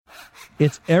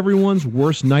It's everyone's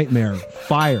worst nightmare,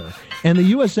 fire. And the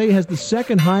USA has the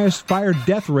second highest fire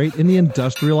death rate in the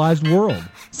industrialized world.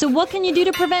 So what can you do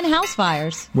to prevent house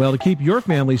fires? Well, to keep your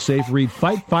family safe, read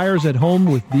Fight Fires at Home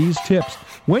with these tips.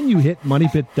 When you hit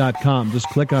moneypit.com, just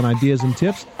click on Ideas and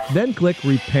Tips, then click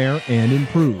Repair and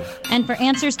Improve. And for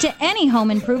answers to any home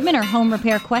improvement or home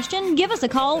repair question, give us a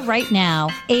call right now.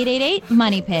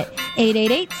 888-MONEYPIT,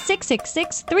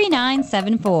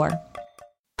 888-666-3974.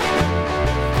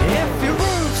 If your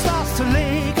roof starts to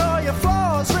leak or your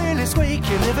floor's really squeak,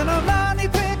 you live in a money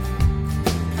pit.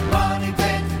 Money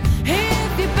pit.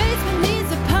 If your basement needs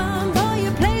a pump or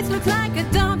your place looks like a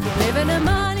dump, you live in a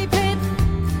money pit.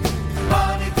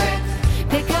 Money pit.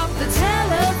 Pick up the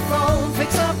telephone,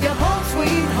 fix up your home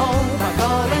sweet home by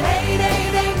calling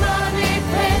 888-MONEY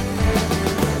PIT.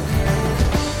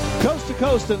 Coast to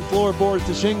coast and floorboards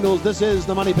to shingles, this is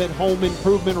the Money Pit Home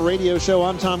Improvement Radio Show.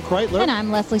 I'm Tom Kraeutler. And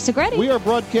I'm Leslie Segrete. We are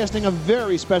broadcasting a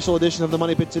very special edition of the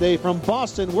Money Pit today from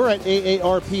Boston. We're at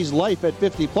AARP's Life at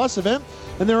 50 Plus event,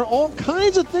 and there are all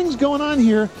kinds of things going on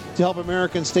here to help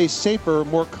Americans stay safer,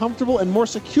 more comfortable, and more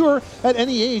secure at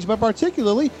any age, but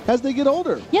particularly as they get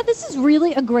older. Yeah, this is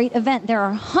really a great event. There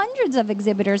are hundreds of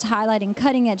exhibitors highlighting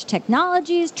cutting-edge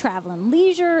technologies, travel and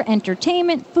leisure,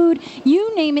 entertainment, food,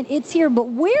 you name it, it's here. But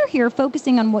we're here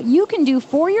focusing on what you can do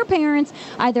for your parents,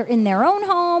 either in their own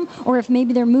home or if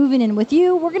maybe they're moving in with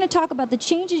you. We're going to talk about the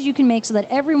changes you can make so that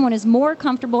everyone is more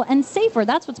comfortable and safer.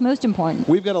 That's what's most important.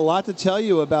 We've got a lot to tell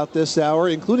you about this hour,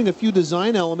 including a few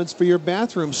design elements for your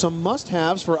bathroom, some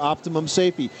must-haves for optimum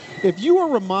safety. If you are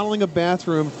remodeling a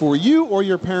bathroom for you or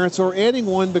your parents, or adding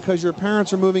one because your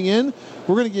parents are moving in,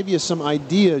 we're going to give you some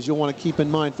ideas you'll want to keep in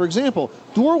mind. For example,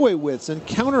 doorway widths and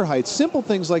counter heights, simple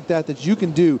things like that that you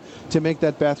can do to make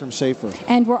that bathroom safer.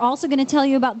 And we're also going to tell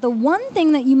you about the one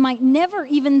thing that you might never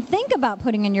even think about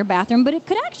putting in your bathroom, but it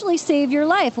could actually save your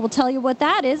life. We'll tell you what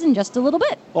that is in just a little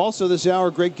bit. Also this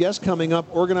hour, great guest coming up,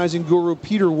 organizing guru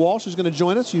Peter Walsh is going to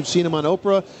join us. You've seen him on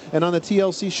Oprah and on the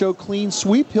TLC show Clean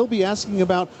Sweep. He'll be asking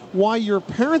about why your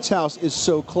parents' house is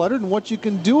so cluttered and what you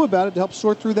can do about it to help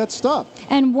sort through that stuff.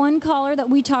 And one caller that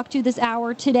we talked to this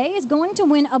hour today is going to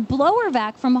win a blower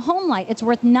vac from HomeLight. It's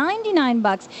worth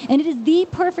 $99, and it is the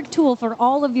perfect tool for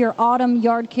all of your autumn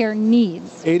yard care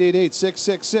needs.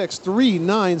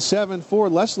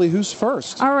 888-666-3974. Leslie, who's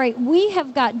first? All right, we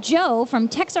have got Joe from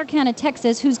Texarkana,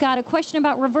 Texas, who's got a question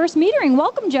about reverse metering.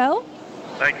 Welcome, Joe.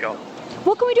 Thank you.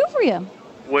 What can we do for you?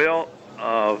 Well,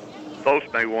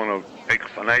 folks may want an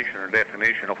explanation or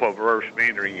definition of what reverse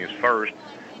metering is first,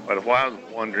 but if I was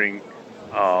wondering,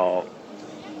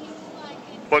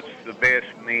 what's the best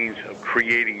means of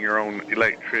creating your own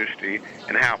electricity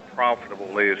and how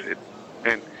profitable is it?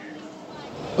 And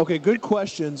okay, good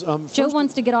questions. Joe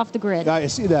wants to get off the grid. I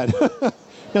see that.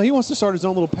 Now, he wants to start his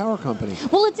own little power company.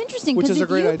 Well, it's interesting Which because is a if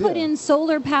great you idea. put in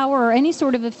solar power or any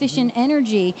sort of efficient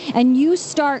energy and you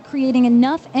start creating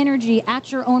enough energy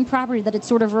at your own property that it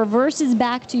sort of reverses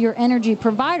back to your energy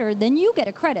provider, then you get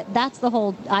a credit. That's the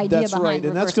whole idea That's behind right,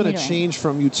 and that's going to metering. change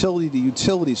from utility to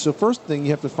utility. So first thing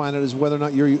you have to find out is whether or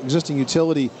not your existing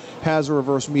utility has a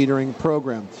reverse metering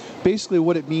program. Basically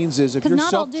what it means is if 'Cause you're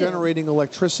not all do. self-generating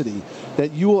electricity,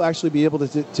 that you will actually be able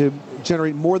to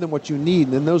generate more than what you need.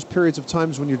 And in those periods of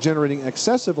times when you're generating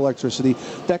excessive electricity,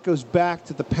 that goes back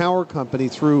to the power company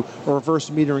through a reverse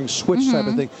metering switch type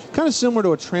of thing. Kind of similar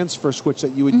to a transfer switch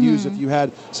that you would use if you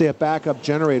had, say, a backup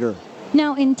generator.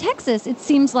 Now, in Texas, it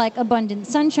seems like abundant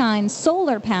sunshine,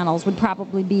 solar panels would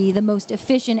probably be the most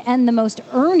efficient and the most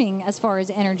earning as far as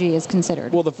energy is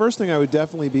considered. Well, the first thing I would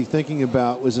definitely be thinking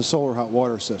about was a solar hot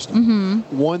water system.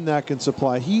 One that can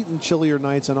supply heat in chillier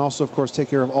nights and also, of course, take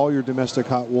care of all your domestic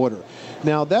hot water.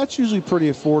 Now, that's usually pretty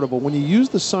affordable. When you use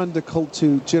the sun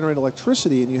to generate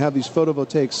electricity and you have these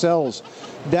photovoltaic cells,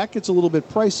 that gets a little bit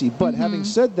pricey. But having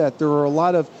said that, there are a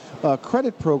lot of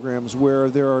credit programs where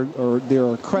there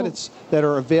are credits that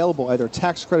are available, either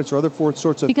tax credits or other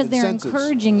sorts of because they're incentives.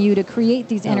 encouraging you to create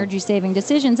these energy-saving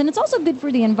decisions. And it's also good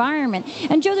for the environment.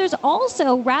 And, Joe, there's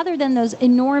also, rather than those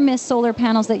enormous solar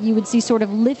panels that you would see sort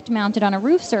of lift-mounted on a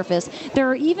roof surface, there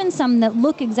are even some that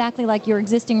look exactly like your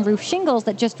existing roof shingles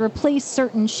that just replace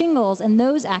certain shingles, and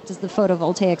those act as the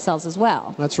photovoltaic cells as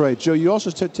well. That's right, Joe. You also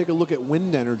take a look at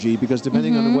wind energy, because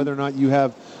depending on whether or not you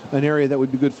have an area that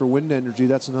would be good for wind energy,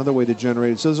 that's another way to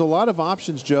generate it. So there's a lot of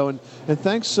options, Joe, and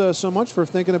thanks so much much for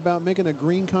thinking about making a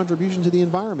green contribution to the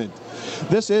environment.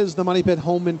 This is the Money Pit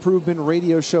Home Improvement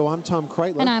Radio Show. I'm Tom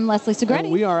Kraeutler. And I'm Leslie Segrete.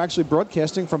 And we are actually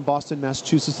broadcasting from Boston,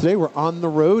 Massachusetts today. We're on the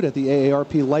road at the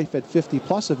AARP Life at 50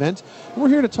 Plus event. And we're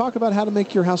here to talk about how to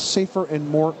make your house safer and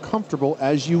more comfortable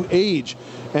as you age.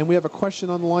 And we have a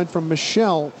question on the line from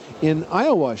Michelle in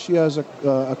Iowa. She has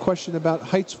a question about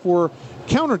heights for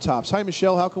countertops. Hi,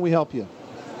 Michelle. How can we help you?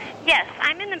 Yes,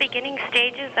 I'm in the beginning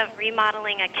stages of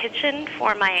remodeling a kitchen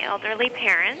for my elderly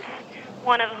parents,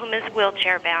 one of whom is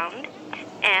wheelchair-bound.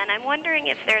 And I'm wondering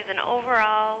if there's an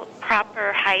overall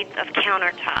proper height of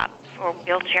countertop for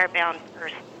wheelchair-bound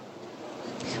persons.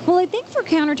 Well, I think for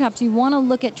countertops, you want to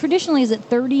look at, traditionally, is it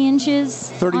 30 inches?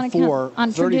 34.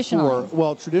 On traditional.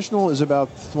 Well, traditional is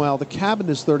about, the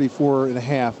cabinet is 34 and a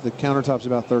half. The countertop's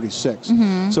about 36.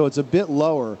 So it's a bit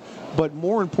lower. But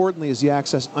more importantly is the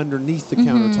access underneath the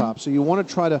countertop. So you want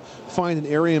to try to find an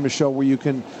area, Michelle, where you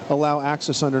can allow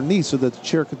access underneath so that the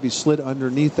chair could be slid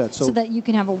underneath that. So that you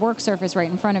can have a work surface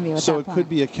right in front of you at that point. So it could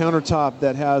be a countertop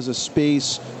that has a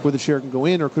space where the chair can go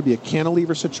in, or it could be a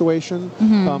cantilever situation,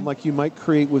 like you might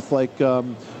create with like a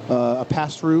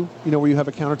pass-through, where you have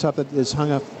a countertop that is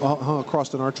hung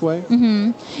across an archway.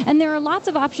 And there are lots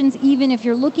of options, even if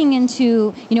you're looking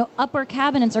into, upper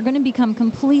cabinets are going to become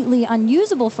completely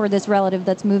unusable for this relative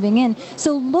that's moving in.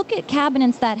 So look at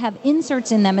cabinets that have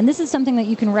inserts in them, and this is something that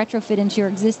you can retrofit into your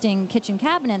existing kitchen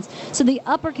cabinets. So the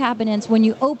upper cabinets, when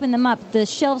you open them up, the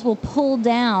shelves will pull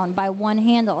down by one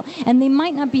handle, and they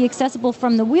might not be accessible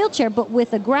from the wheelchair, but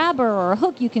with a grabber or a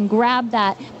hook, you can grab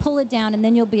that, pull it down, and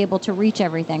then you'll be able to reach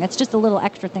everything. It's just a little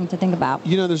extra thing to think about.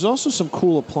 There's also some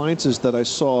cool appliances that I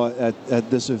saw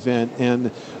at this event, and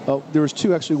there was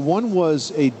two actually. One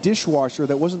was a dishwasher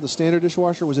that wasn't the standard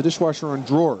dishwasher, it was a dishwasher on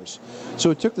drawers.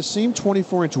 So it took the same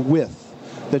 24-inch width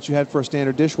that you had for a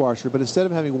standard dishwasher, but instead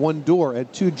of having one door, it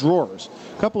had two drawers.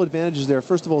 A couple advantages there.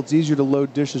 First of all, it's easier to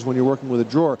load dishes when you're working with a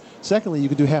drawer. Secondly, you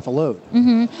can do half a load.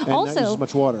 And also, not use as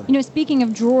much water. Speaking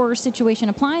of drawer situation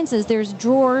appliances, there's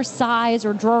drawer size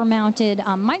or drawer mounted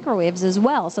microwaves as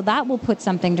well. So that will put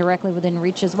something directly within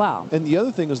reach as well. And the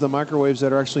other thing is the microwaves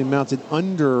that are actually mounted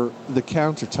under the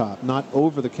countertop, not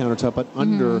over the countertop, but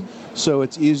under, so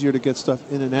it's easier to get stuff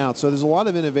in and out. So there's a lot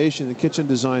of innovation in kitchen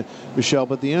design, Michelle,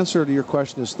 but the answer to your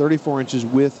question is 34 inches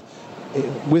with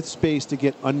space to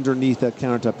get underneath that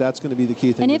countertop. That's going to be the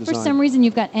key thing. And if for some reason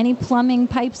you've got any plumbing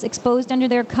pipes exposed under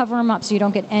there, cover them up so you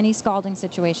don't get any scalding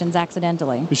situations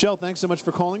accidentally. Michelle, thanks so much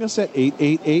for calling us at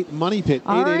 888-MONEY-PIT,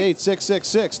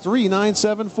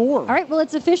 888-666-3974. All right, well,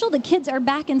 it's official. The kids are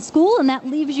back in school, and that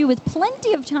leaves you with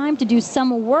plenty of time to do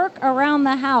some work around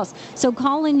the house. So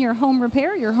call in your home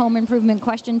repair, your home improvement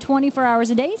question 24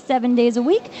 hours a day, 7 days a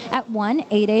week at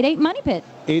 1-888-MONEY-PIT.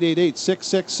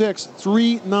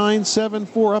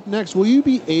 888-666-3974. Up next, will you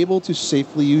be able to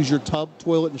safely use your tub,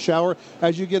 toilet, and shower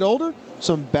as you get older?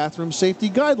 Some bathroom safety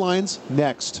guidelines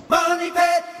next. Money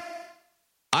Pit!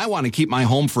 I want to keep my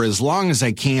home for as long as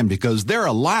I can because there are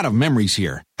a lot of memories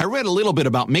here. I read a little bit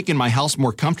about making my house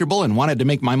more comfortable and wanted to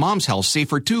make my mom's house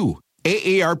safer too.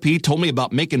 AARP told me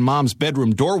about making Mom's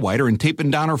bedroom door wider and taping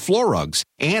down her floor rugs.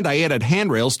 And I added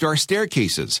handrails to our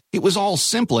staircases. It was all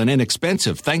simple and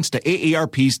inexpensive thanks to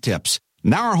AARP's tips.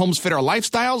 Now our homes fit our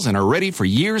lifestyles and are ready for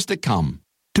years to come.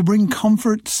 To bring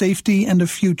comfort, safety, and a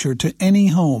future to any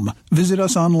home, visit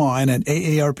us online at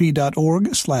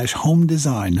aarp.org/home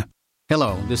design.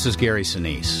 Hello, this is Gary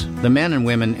Sinise. The men and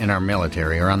women in our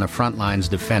military are on the front lines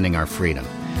defending our freedom.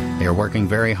 They are working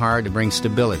very hard to bring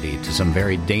stability to some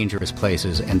very dangerous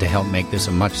places and to help make this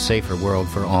a much safer world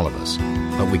for all of us.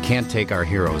 But we can't take our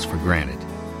heroes for granted.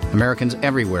 Americans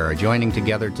everywhere are joining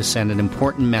together to send an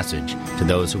important message to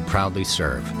those who proudly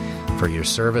serve. For your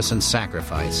service and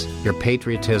sacrifice, your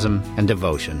patriotism and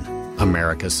devotion,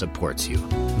 America supports you.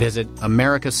 Visit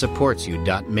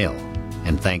americasupportsyou.mil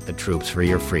and thank the troops for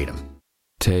your freedom.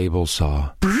 Table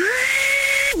saw.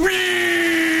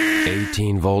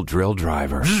 18-volt drill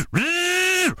driver.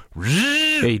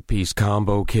 8-piece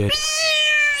combo kit.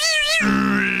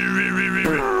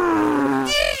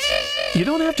 You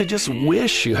don't have to just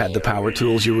wish you had the power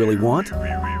tools you really want.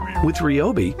 With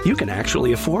Ryobi, you can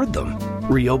actually afford them.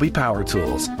 Ryobi Power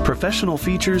Tools. Professional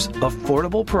features,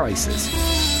 affordable prices.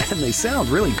 And they sound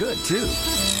really good, too.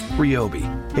 Ryobi.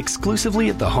 Exclusively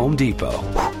at the Home Depot.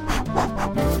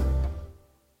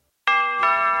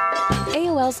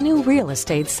 AOL's new real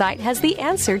estate site has the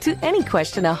answer to any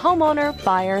question a homeowner,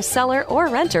 buyer, seller, or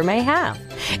renter may have.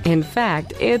 In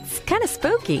fact, it's kind of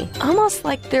spooky, almost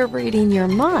like they're reading your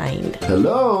mind.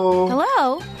 Hello?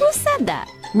 Hello? Who said that?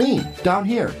 Me, down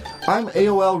here. I'm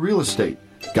AOL Real Estate.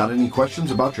 Got any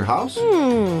questions about your house?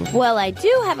 Well, I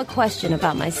do have a question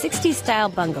about my 60s style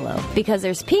bungalow because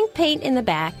there's pink paint in the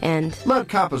back and... Lead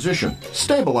composition.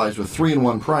 Stabilize with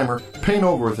 3-in-1 primer. Paint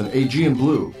over with an Aegean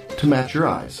blue to match your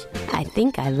eyes. I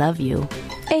think I love you.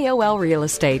 AOL Real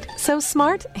Estate. So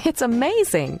smart, it's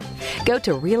amazing. Go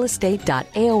to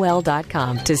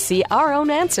realestate.aol.com to see our own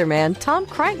answer man, Tom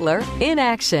Kraeutler, in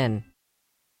action.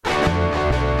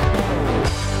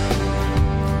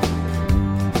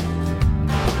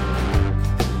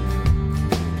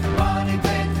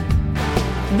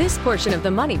 This portion of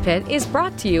the Money Pit is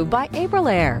brought to you by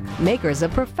Aprilaire, makers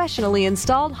of professionally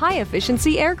installed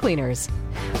high-efficiency air cleaners.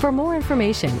 For more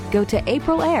information, go to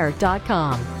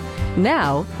aprilaire.com.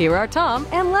 Now, here are Tom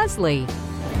and Leslie.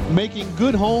 Making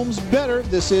good homes better.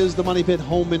 This is the Money Pit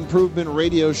Home Improvement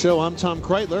Radio Show. I'm Tom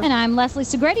Kraeutler. And I'm Leslie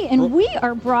Segrete. And we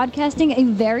are broadcasting a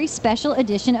very special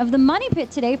edition of the Money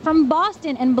Pit today from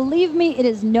Boston. And believe me, it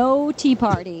is no tea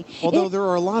party. Although there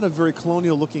are a lot of very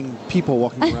colonial-looking people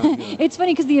walking around here. It's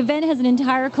funny because the event has an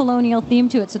entire colonial theme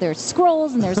to it. So there's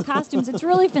scrolls and there's costumes. It's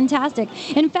really fantastic.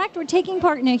 In fact, we're taking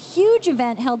part in a huge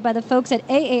event held by the folks at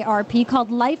AARP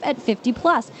called Life at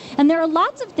 50+. And there are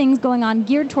lots of things going on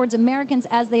geared towards Americans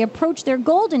as they approach their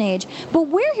golden age, but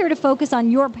we're here to focus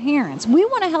on your parents. We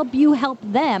want to help you help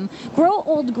them grow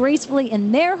old gracefully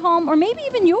in their home or maybe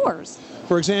even yours.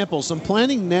 For example, some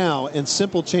planning now and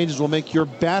simple changes will make your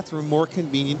bathroom more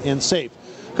convenient and safe.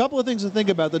 A couple of things to think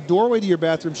about. The doorway to your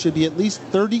bathroom should be at least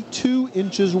 32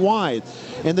 inches wide,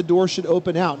 and the door should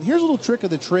open out. And here's a little trick of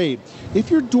the trade. If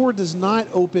your door does not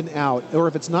open out, or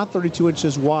if it's not 32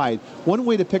 inches wide, one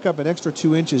way to pick up an extra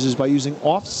 2 inches is by using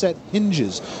offset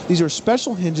hinges. These are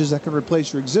special hinges that can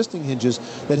replace your existing hinges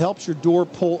that helps your door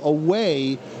pull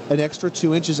away an extra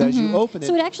 2 inches as you open it.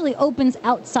 So it actually opens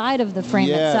outside of the frame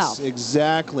itself. Yes,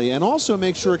 exactly. And also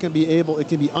make sure it can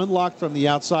be unlocked from the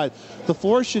outside. The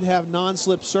floor should have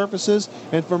non-slip surfaces,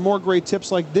 and for more great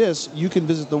tips like this, you can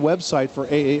visit the website for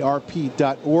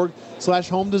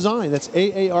aarp.org/home design. That's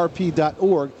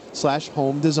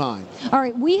aarp.org/home design. All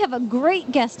right, we have a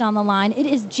great guest on the line. It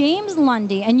is James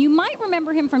Lundy, and you might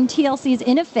remember him from TLC's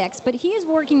In Effects, but he is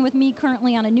working with me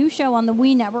currently on a new show on the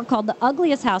WE Network called The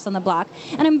Ugliest House on the Block,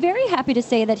 and I'm very happy to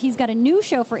say that he's got a new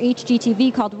show for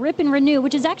HGTV called Rip and Renew,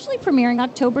 which is actually premiering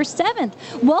October 7th.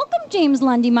 Welcome, James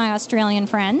Lundy, my Australian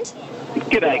friend.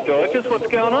 G'day, gorgeous. What's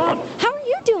going on? How are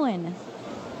you doing?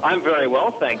 I'm very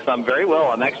well, thanks. I'm very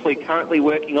well. I'm actually currently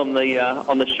working on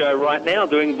the show right now,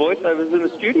 doing voiceovers in the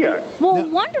studio. Well,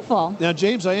 wonderful. Now,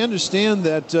 James, I understand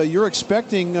that you're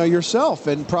expecting yourself,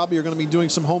 and probably you're going to be doing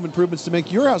some home improvements to make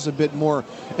your house a bit more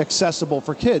accessible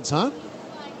for kids, huh?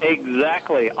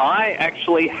 Exactly. I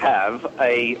actually have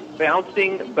a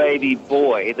bouncing baby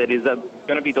boy that is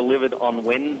going to be delivered on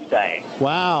Wednesday.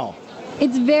 Wow.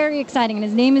 It's very exciting, and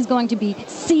his name is going to be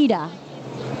Sita,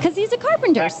 because he's a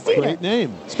carpenter. Sita. Great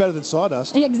name. It's better than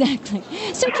sawdust. Exactly.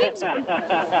 So,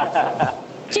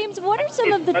 James, what are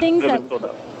some of the things that...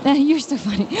 You're so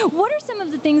funny. What are some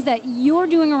of the things that you're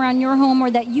doing around your home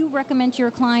or that you recommend to your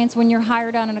clients when you're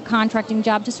hired out on a contracting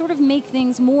job to sort of make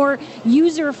things more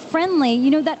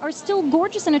user-friendly, that are still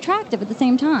gorgeous and attractive at the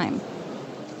same time?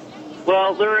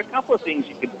 Well, there are a couple of things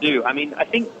you could do. I mean, I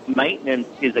think maintenance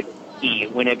is a key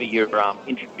whenever you're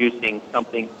introducing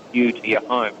something new to your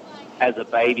home as a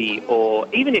baby, or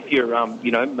even if you're,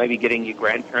 maybe getting your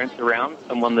grandparents around,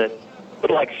 someone that sort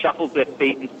of like shuffles their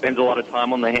feet and spends a lot of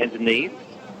time on their hands and knees.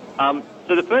 So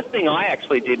the first thing I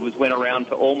actually did was went around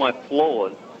to all my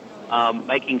floors,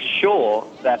 making sure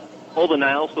that all the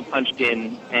nails were punched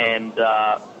in and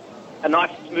a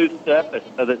nice smooth surface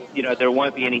so that, there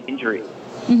won't be any injuries.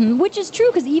 Mm-hmm. Which is true,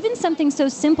 because even something so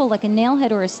simple like a nail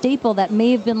head or a staple that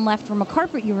may have been left from a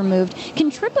carpet you removed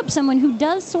can trip up someone who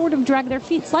does sort of drag their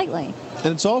feet slightly. And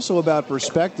it's also about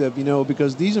perspective,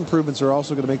 because these improvements are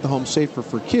also going to make the home safer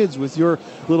for kids with your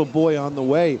little boy on the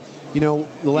way. The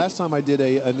last time I did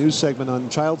a news segment on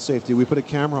child safety, we put a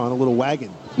camera on a little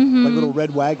wagon, like a little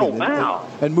red wagon,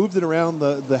 and moved it around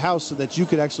the house so that you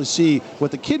could actually see what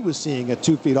the kid was seeing at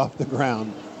 2 feet off the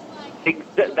ground.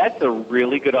 That's a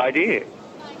really good idea.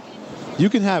 You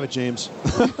can have it, James.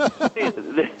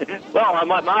 Well, I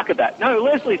might market that. No,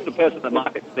 Leslie's the person that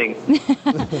markets things.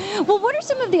 Well, what are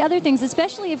some of the other things,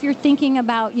 especially if you're thinking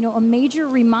about, a major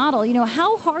remodel?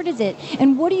 How hard is it?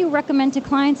 And what do you recommend to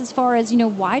clients as far as,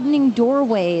 widening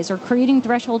doorways or creating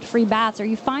threshold-free baths? Are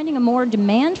you finding a more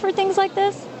demand for things like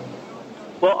this?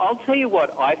 Well, I'll tell you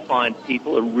what I find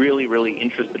people are really, really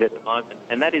interested at the moment,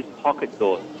 and that is pocket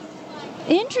doors.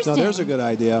 Interesting. No, there's a good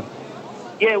idea.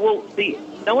 Yeah, well, see,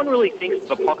 no one really thinks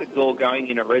of a pocket door going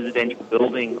in a residential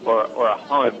building or a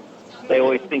home they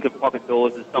always think of pocket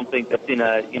doors as something that's in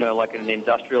a, like an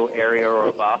industrial area or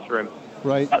a bathroom.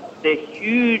 Right. But they're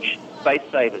huge space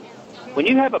savers. When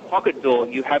you have a pocket door,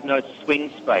 you have no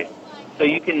swing space. So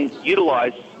you can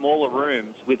utilize smaller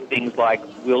rooms with things like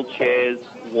wheelchairs,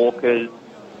 walkers,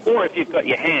 or if you've got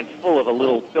your hands full of a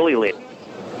little filly lid.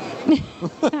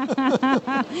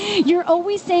 You're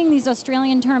always saying these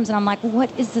Australian terms, and I'm like,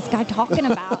 what is this guy talking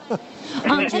about?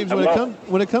 James,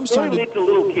 when it comes time to... a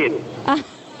little kid.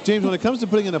 James, when it comes to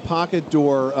putting in a pocket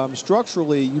door,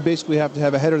 structurally, you basically have to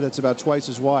have a header that's about twice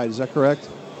as wide. Is that correct?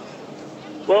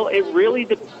 Well, it really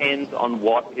depends on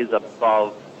what is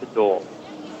above the door.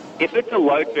 If it's a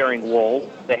load-bearing wall,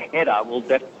 the header will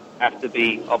definitely have to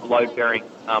be of load-bearing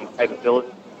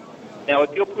capability. Now,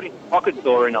 if you're putting a pocket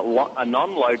door in a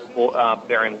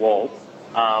non-load-bearing wall,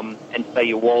 and say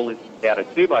your wall is about a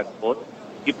 2x4,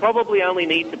 you probably only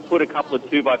need to put a couple of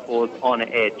 2x4s on an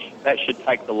edge. That should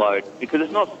take the load because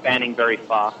it's not spanning very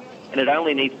far, and it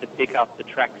only needs to pick up the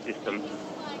track system.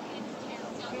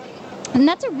 And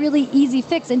that's a really easy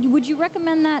fix. And would you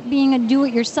recommend that being a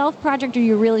do-it-yourself project, or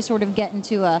you really sort of get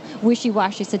into a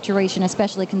wishy-washy situation,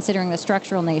 especially considering the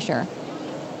structural nature?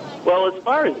 Well, as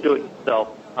far as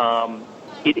do-it-yourself,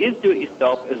 it is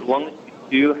do-it-yourself as long as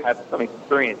you do have some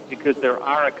experience, because there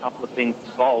are a couple of things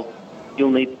involved.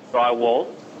 You'll need to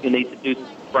drywall, you'll need to do some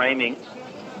framing,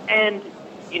 and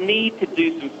you need to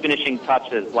do some finishing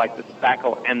touches like the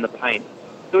spackle and the paint.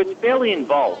 So it's fairly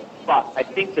involved, but I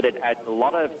think that it adds a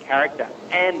lot of character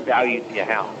and value to your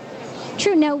house.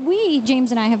 True. Now,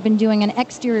 James and I, have been doing an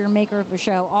exterior makeover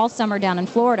show all summer down in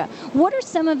Florida. What are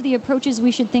some of the approaches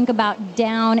we should think about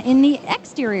down in the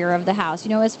exterior of the house,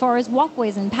 as far as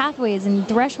walkways and pathways and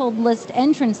threshold-less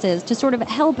entrances to sort of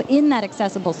help in that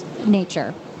accessible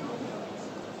nature?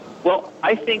 Well,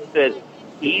 I think that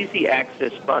easy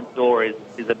access front door is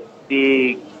a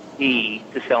big key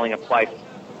to selling a place.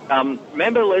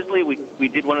 Remember, Leslie, we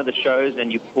did one of the shows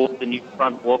and you pulled the new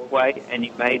front walkway and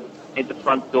you made the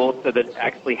front door so that it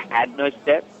actually had no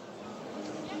steps?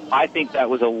 I think that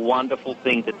was a wonderful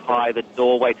thing to tie the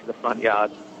doorway to the front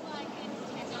yard.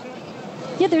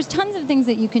 Yeah, there's tons of things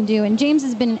that you can do, and James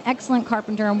has been an excellent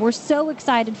carpenter, and we're so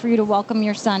excited for you to welcome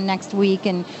your son next week,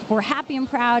 and we're happy and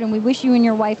proud, and we wish you and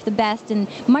your wife the best, and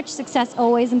much success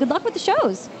always, and good luck with the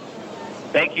shows.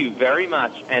 Thank you very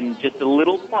much, and just a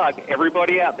little plug,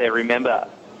 everybody out there, remember,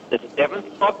 the 7th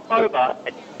of October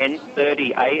at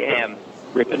 10:30 a.m.,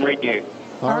 Rip and Renew.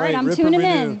 All right, I'm tuning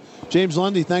in. James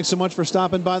Lundy, thanks so much for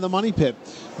stopping by the Money Pit.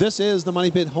 This is the Money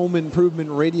Pit Home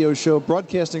Improvement Radio Show,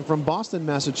 broadcasting from Boston,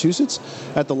 Massachusetts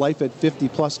at the Life at 50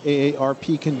 Plus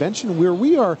AARP Convention, where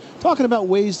we are talking about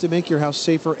ways to make your house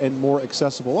safer and more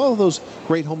accessible. All of those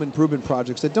great home improvement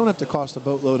projects that don't have to cost a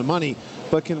boatload of money,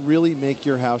 but can really make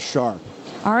your house sharp.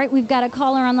 All right, we've got a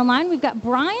caller on the line. We've got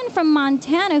Brian from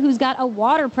Montana who's got a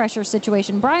water pressure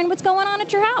situation. Brian, what's going on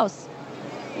at your house?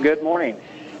 Good morning.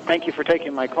 Thank you for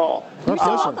taking my call. You're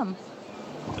so welcome.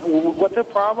 What the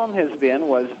problem has been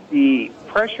was the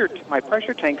pressure. My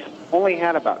pressure tanks only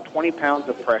had about 20 pounds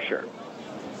of pressure,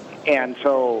 and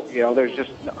so there's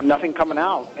just nothing coming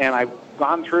out. And I've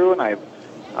gone through and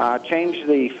I've changed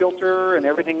the filter and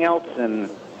everything else, and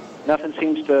nothing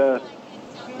seems to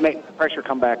make the pressure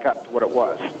come back up to what it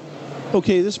was.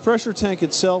 Okay, this pressure tank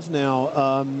itself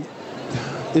now,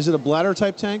 is it a bladder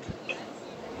type tank?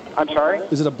 I'm sorry?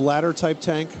 Is it a bladder type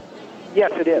tank?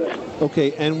 Yes, it is.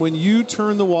 Okay, and when you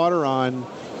turn the water on,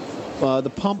 the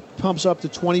pump pumps up to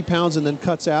 20 pounds and then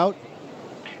cuts out?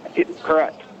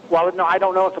 Correct. Well, no, I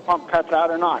don't know if the pump cuts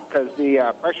out or not because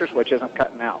the pressure switch isn't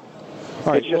cutting out.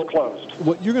 All right, it's just closed.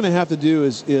 What you're going to have to do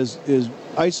is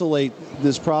isolate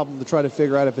this problem to try to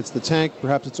figure out if it's the tank,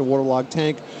 perhaps it's a waterlogged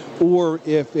tank, or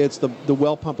if it's the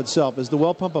well pump itself. Is the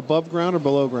well pump above ground or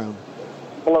below ground?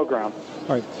 Below ground.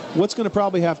 All right. What's going to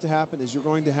probably have to happen is you're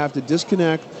going to have to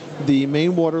disconnect the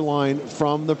main water line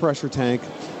from the pressure tank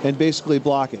and basically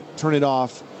block it. Turn it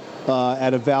off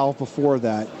at a valve before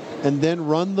that, and then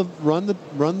run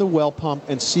the well pump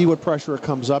and see what pressure it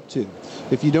comes up to.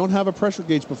 If you don't have a pressure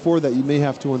gauge before that, you may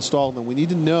have to install them. We need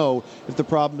to know if the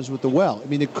problem is with the well. I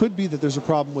mean, it could be that there's a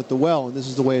problem with the well, and this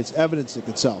is the way it's evidencing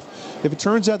itself. If it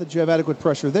turns out that you have adequate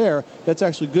pressure there, that's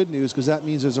actually good news because that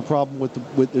means there's a problem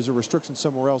there's a restriction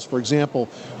somewhere else, for example,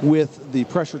 with the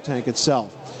pressure tank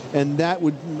itself. And that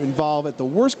would involve, at the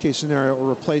worst case scenario, a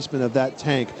replacement of that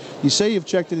tank. You say you've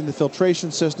checked it in the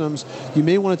filtration systems. You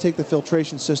may want to take the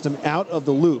filtration system out of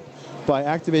the loop. by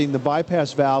activating the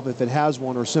bypass valve if it has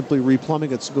one, or simply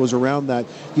replumbing it goes around that.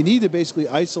 You need to basically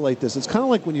isolate this. It's kind of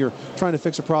like when you're trying to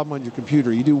fix a problem on your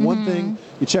computer. You do one thing,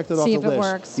 you check that off the list.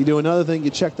 Works. You do another thing, you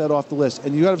check that off the list.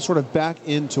 And you got to sort of back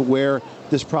into where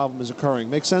this problem is occurring.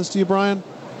 Make sense to you, Brian?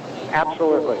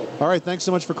 Absolutely. All right, thanks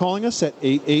so much for calling us at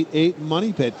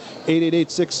 888-MONEY-PIT,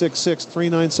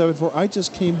 888-666-3974. I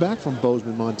just came back from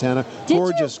Bozeman, Montana.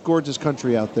 Gorgeous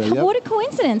country out there. Yep. What a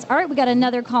coincidence. All right, we got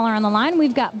another caller on the line.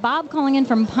 We've got Bob calling in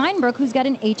from Pine Brook, who's got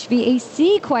an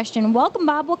HVAC question. Welcome,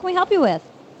 Bob. What can we help you with?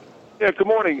 Yeah, good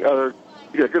morning.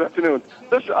 Good afternoon.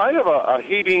 Listen, I have a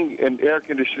heating and air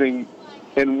conditioning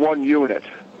in one unit.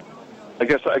 I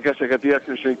guess I got the air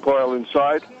conditioning coil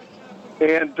inside.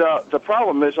 And the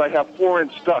problem is I have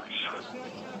 4-inch ducts,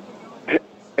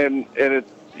 and it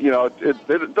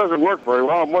doesn't work very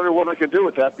well. I'm wondering what I can do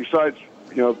with that besides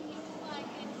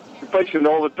replacing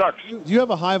all the ducts. Do you have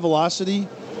a high velocity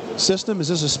system? Is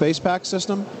this a space pack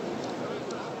system?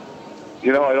 I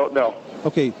don't know.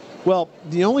 Okay. Well,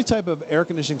 the only type of air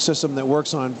conditioning system that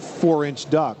works on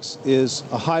 4-inch ducts is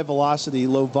a high-velocity,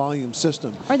 low-volume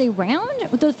system. Are they round?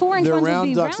 The 4-inch They're ones round would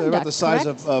be ducts. round They're about the size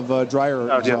of dryer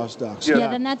exhaust ducts. Yeah,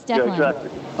 then that's definitely. Yeah,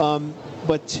 exactly.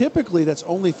 But typically, that's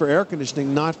only for air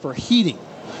conditioning, not for heating.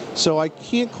 So I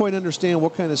can't quite understand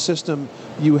what kind of system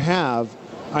you have.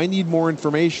 I need more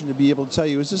information to be able to tell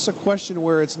you. Is this a question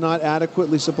where it's not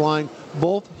adequately supplying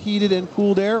both heated and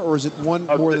cooled air, or is it one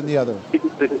more than the other?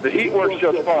 The heat works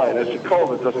just fine. It's the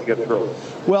cold that doesn't get through.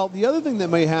 Well, the other thing that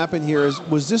may happen here is,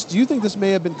 do you think this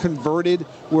may have been converted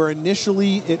where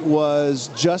initially it was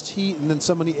just heat and then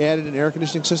somebody added an air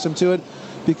conditioning system to it?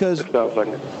 Because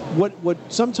what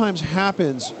sometimes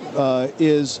happens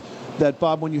is that,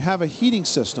 Bob, when you have a heating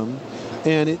system,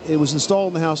 and it was installed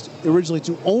in the house originally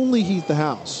to only heat the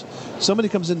house. Somebody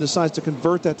comes in and decides to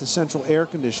convert that to central air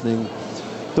conditioning.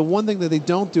 The one thing that they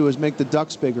don't do is make the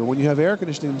ducts bigger. When you have air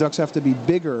conditioning, the ducts have to be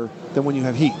bigger than when you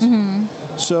have heat.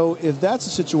 Mm-hmm. So if that's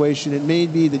the situation, it may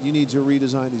be that you need to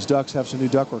redesign these ducts, have some new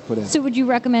ductwork put in. So would you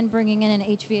recommend bringing in an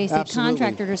HVAC Absolutely.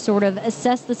 contractor to sort of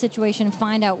assess the situation,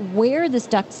 find out where this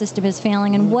duct system is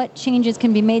failing and what changes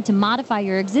can be made to modify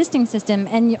your existing system,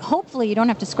 and hopefully you don't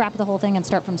have to scrap the whole thing and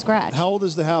start from scratch? How old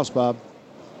is the house, Bob?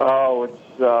 Oh, it's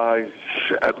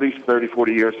at least 30,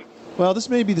 40 years. Well, this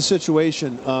may be the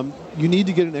situation. You need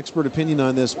to get an expert opinion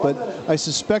on this, but I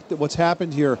suspect that what's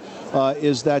happened here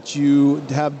is that you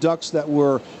have ducts that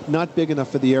were not big enough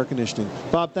for the air conditioning.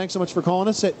 Bob, thanks so much for calling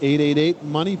us at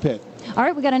 888-MONEY-PIT. All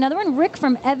right, we got another one. Rick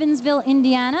from Evansville,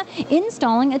 Indiana,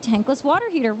 installing a tankless water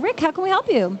heater. Rick, how can we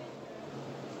help you?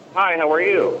 Hi, how are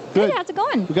you? Good. Hey, how's it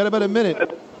going? We got about a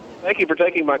minute. Thank you for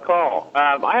taking my call.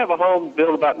 I have a home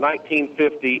built about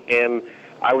 1950, and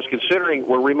I was considering,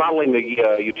 we're remodeling the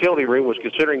utility room, was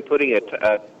considering putting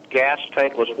a gas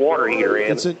tankless water heater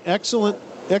in. It's an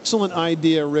excellent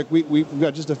idea, Rick. We've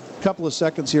got just a couple of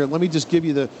seconds here. Let me just give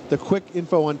you the quick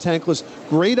info on tankless.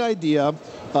 Great idea.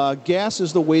 Gas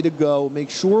is the way to go. Make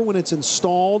sure when it's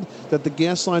installed that the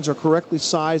gas lines are correctly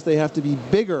sized. They have to be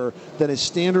bigger than a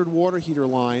standard water heater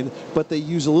line, but they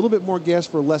use a little bit more gas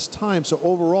for less time, so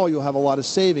overall you'll have a lot of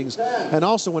savings. And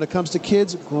also, when it comes to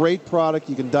kids, great product.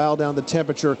 You can dial down the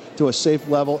temperature to a safe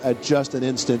level at just an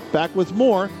instant. Back with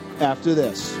more after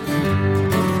this.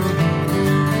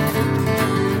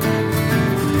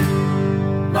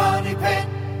 Money Pit.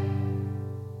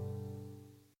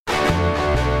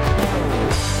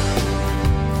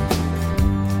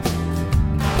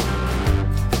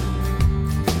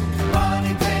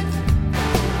 Money Pit.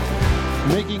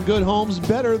 Making good homes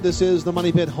better. This is the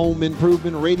Money Pit Home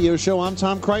Improvement Radio Show. I'm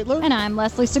Tom Kraeutler. And I'm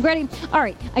Leslie Segrete. All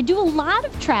right, I do a lot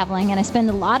of traveling, and I spend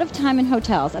a lot of time in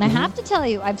hotels. And I have to tell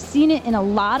you, I've seen it in a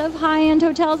lot of high-end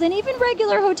hotels and even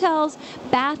regular hotels,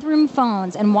 bathroom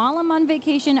phones. And while I'm on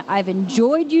vacation, I've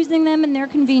enjoyed using them and their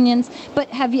convenience. But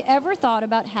have you ever thought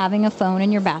about having a phone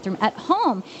in your bathroom at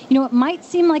home? You know, it might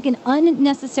seem like an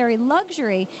unnecessary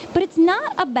luxury, but it's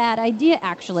not a bad idea,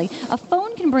 actually. A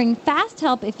phone can bring fast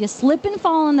help if you slip and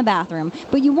fall in the bathroom,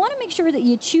 but you want to make sure that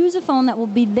you choose a phone that will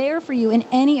be there for you in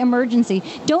any emergency.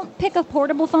 Don't pick a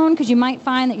portable phone because you might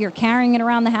find that you're carrying it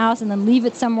around the house and then leave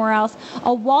it somewhere else.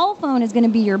 A wall phone is going to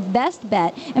be your best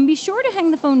bet, and be sure to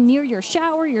hang the phone near your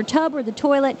shower, your tub, or the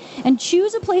toilet, and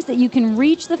choose a place that you can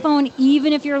reach the phone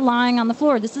even if you're lying on the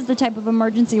floor. This is the type of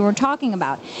emergency we're talking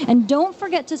about. And don't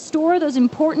forget to store those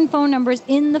important phone numbers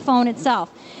in the phone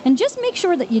itself. And just make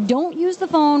sure that you don't use the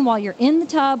phone while you're in the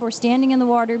tub or standing in the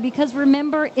water, because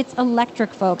remember, it's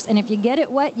electric, folks, and if you get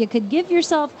it wet, you could give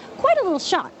yourself quite a little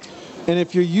shock. And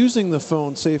if you're using the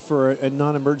phone, say for a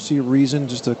non-emergency reason,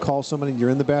 just to call somebody and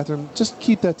you're in the bathroom, just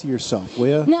keep that to yourself,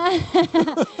 will you?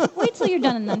 Wait till you're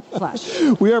done and then flush.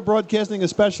 We are broadcasting a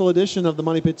special edition of the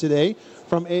Money Pit today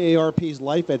from AARP's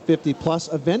Life at 50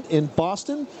 Plus event in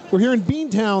Boston. We're here in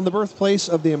Beantown, the birthplace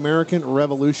of the American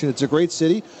Revolution. It's a great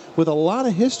city with a lot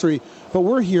of history, but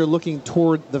we're here looking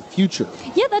toward the future.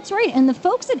 Yeah, that's right. And the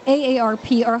folks at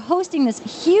AARP are hosting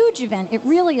this huge event. It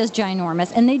really is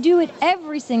ginormous, and they do it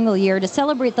every single year to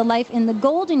celebrate the life in the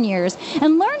golden years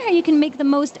and learn how you can make the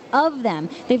most of them.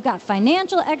 They've got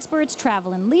financial experts,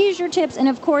 travel and leisure tips, and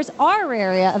of course, our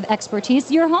area of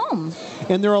expertise, your home.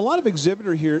 And there are a lot of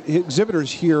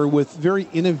exhibitors here with very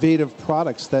innovative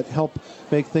products that help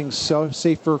make things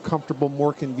safer, comfortable,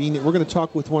 more convenient. We're going to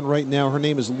talk with one right now. Her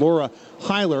name is Laura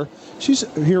Heiler. She's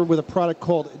here with a product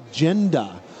called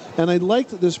Genda. And I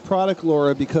liked this product,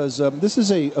 Laura, because this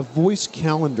is a voice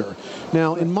calendar.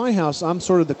 Now, in my house, I'm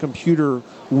sort of the computer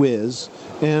whiz,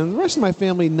 and the rest of my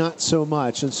family, not so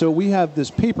much. And so we have this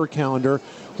paper calendar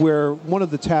where one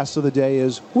of the tasks of the day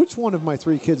is which one of my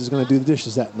 3 kids is going to do the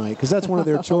dishes that night, because that's one of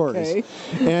their chores. Okay.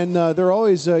 And they're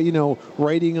always,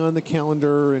 writing on the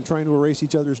calendar and trying to erase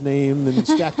each other's name and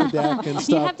stack the deck and stuff.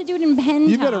 You have to do it in pen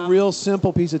You've got a top. real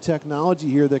simple piece of technology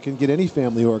here that can get any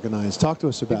family organized. Talk to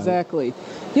us about Exactly.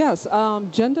 Yes,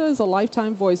 Genda is a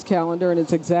lifetime voice calendar, and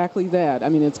it's exactly that. I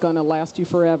mean, it's going to last you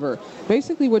forever.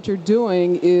 Basically, what you're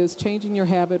doing is changing your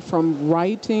habit from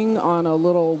writing on a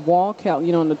little wall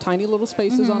calendar, in the tiny little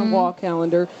spaces on a wall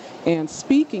calendar, and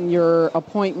speaking your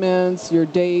appointments, your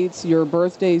dates, your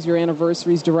birthdays, your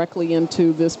anniversaries directly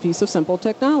into this piece of simple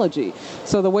technology.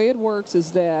 So the way it works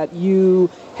is that you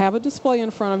have a display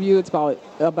in front of you. It's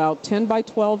about 10 by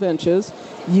 12 inches.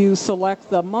 You select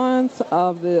the month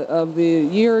of the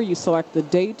year, you select the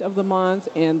date of the month,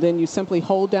 and then you simply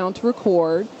hold down to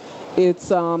record.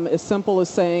 It's as simple as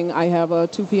saying, I have a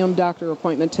 2 p.m. doctor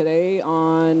appointment today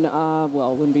on, it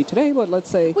wouldn't be today, but let's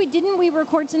say... Wait, didn't we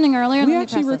record something earlier? We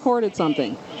actually recorded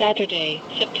something. Saturday,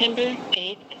 September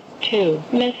 8th, 2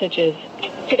 messages.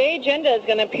 Today, Genda is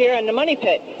going to appear on the Money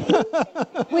Pit.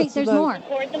 Wait, there's more.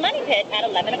 Record the Money Pit at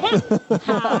 11 o'clock.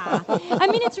 I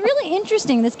mean, it's really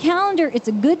interesting. This calendar, it's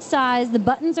a good size. The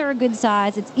buttons are a good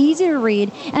size. It's easy to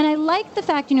read. And I like the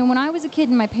fact, when I was a kid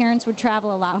and my parents would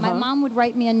travel a lot, my mom would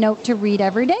write me a note to read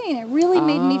every day. And it really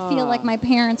made me feel like my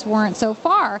parents weren't so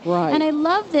far. Right. And I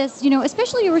love this,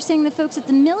 especially you were saying the folks at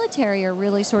the military are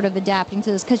really sort of adapting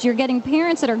to this because you're getting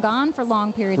parents that are gone for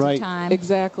long periods of time.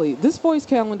 Exactly. This voice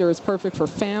calendar is perfect for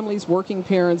families, working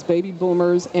parents, baby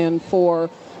boomers, and for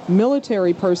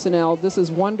military personnel. This is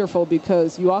wonderful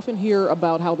because you often hear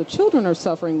about how the children are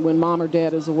suffering when mom or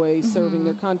dad is away serving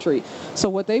their country. So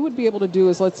what they would be able to do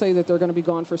is, let's say that they're going to be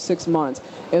gone for 6 months.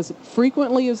 As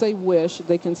frequently as they wish,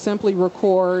 they can simply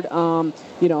record,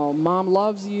 Mom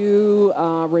loves you,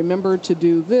 remember to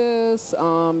do this,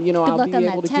 I'll be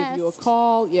able to give you a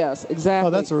call. Yes, exactly. Oh,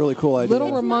 that's a really cool idea.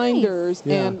 Little reminders,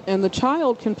 and the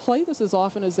child can play this as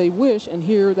often as they wish and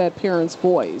hear that parent's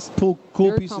voice.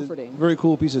 Very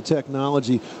cool piece of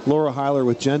technology. Laura Heiler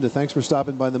with Genda. Thanks for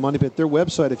stopping by the Money Pit. Their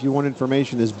website, if you want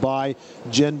information, is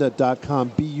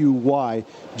buygenda.com,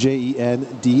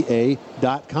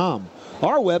 BUYGENDA.com.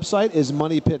 Our website is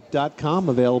moneypit.com,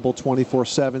 available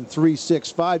 24/7,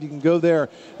 365. You can go there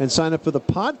and sign up for the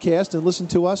podcast and listen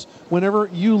to us whenever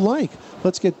you like.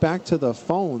 Let's get back to the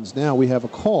phones now. We have a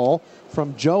call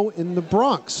from Joe in the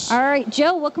Bronx. All right,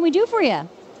 Joe, what can we do for you?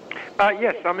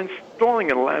 Yes, I'm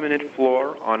installing a laminate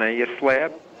floor on a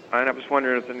slab, and I was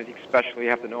wondering if there's anything special you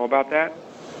have to know about that.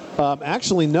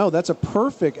 Actually, no. That's a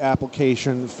perfect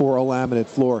application for a laminate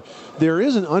floor. There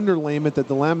is an underlayment that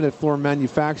the laminate floor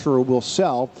manufacturer will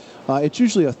sell. It's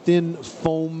usually a thin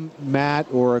foam mat,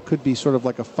 or it could be sort of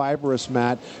like a fibrous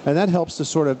mat, and that helps to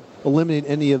sort of eliminate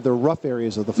any of the rough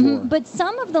areas of the floor. But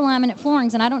some of the laminate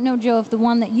floorings, and I don't know, Joe, if the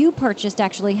one that you purchased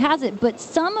actually has it, but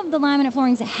some of the laminate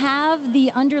floorings have the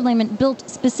underlayment built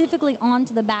specifically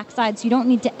onto the backside, so you don't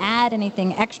need to add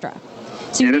anything extra.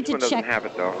 So you need to check. This one doesn't have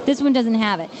it, though. This one doesn't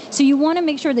have it. So you want to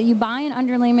make sure that you buy an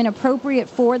underlayment appropriate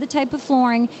for the type of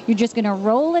flooring. You're just going to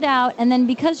roll it out, and then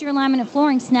because your laminate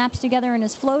flooring snaps together and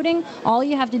is floating, all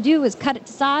you have to do is cut it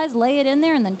to size, lay it in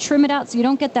there, and then trim it out so you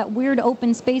don't get that weird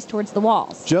open space towards the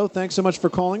walls. Joe, thanks so much for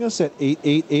calling us at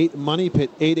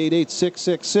 888-MONEY-PIT,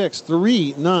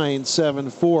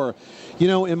 888-666-3974.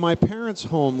 In my parents'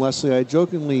 home, Leslie, I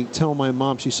jokingly tell my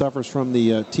mom she suffers from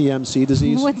the TMC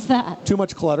disease. What's that? Too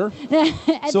much clutter. I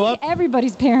think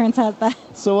everybody's parents have that.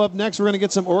 So up next, we're going to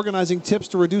get some organizing tips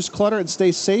to reduce clutter and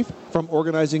stay safe from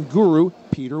organizing guru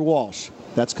Peter Walsh.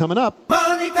 That's coming up.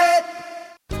 Money Pit.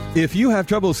 If you have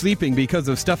trouble sleeping because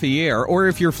of stuffy air, or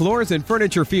if your floors and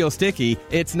furniture feel sticky,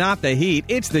 it's not the heat,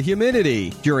 it's the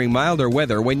humidity. During milder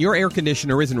weather, when your air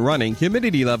conditioner isn't running,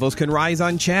 humidity levels can rise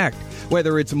unchecked.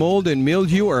 Whether it's mold and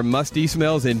mildew or musty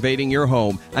smells invading your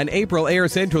home, an April Air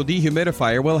Central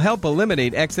Dehumidifier will help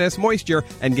eliminate excess moisture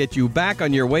and get you back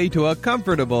on your way to a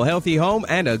comfortable, healthy home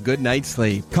and a good night's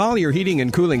sleep. Call your heating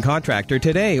and cooling contractor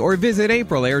today or visit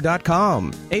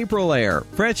aprilair.com. April Air,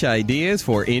 fresh ideas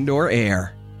for indoor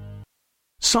air.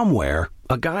 Somewhere,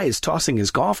 a guy is tossing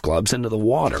his golf clubs into the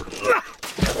water.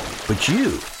 But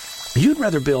you'd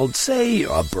rather build, say,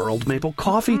 a burled maple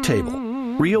coffee table.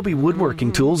 Ryobi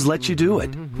Woodworking Tools lets you do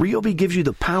it. Ryobi gives you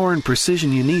the power and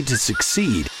precision you need to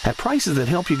succeed at prices that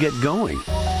help you get going.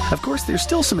 Of course, there's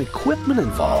still some equipment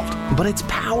involved, but it's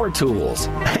power tools,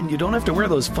 and you don't have to wear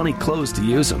those funny clothes to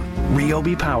use them.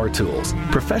 Ryobi Power Tools.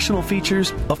 Professional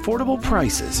features, affordable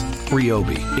prices.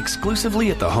 Ryobi,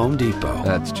 exclusively at the Home Depot.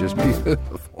 That's just beautiful.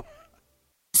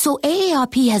 So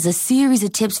AARP has a series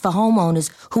of tips for homeowners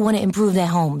who want to improve their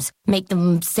homes, make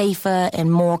them safer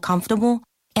and more comfortable.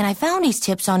 And I found these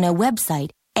tips on their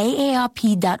website,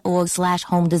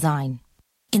 aarp.org/home design.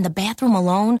 In the bathroom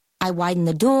alone, I widened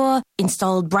the door,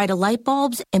 installed brighter light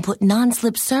bulbs, and put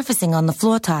non-slip surfacing on the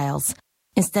floor tiles.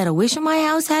 Instead of wishing my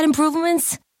house had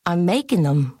improvements, I'm making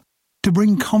them. To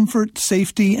bring comfort,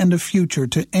 safety, and a future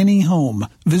to any home,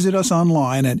 visit us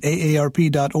online at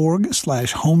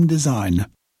aarp.org/home design.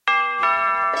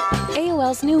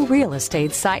 AOL's new real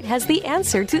estate site has the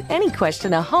answer to any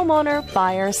question a homeowner,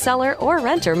 buyer, seller, or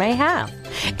renter may have.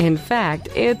 In fact,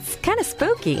 it's kind of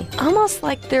spooky, almost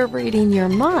like they're reading your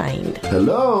mind.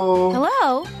 Hello?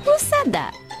 Hello? Who said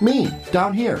that? Me,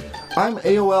 down here. I'm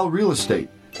AOL Real Estate.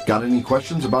 Got any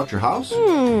questions about your house?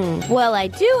 Well, I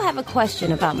do have a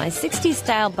question about my 60s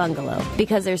style bungalow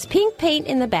because there's pink paint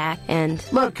in the back and...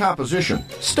 Lead composition.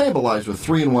 Stabilize with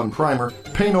 3-in-1 primer.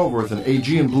 Paint over with an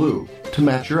Aegean blue to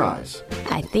match your eyes.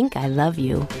 I think I love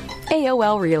you.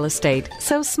 AOL Real Estate.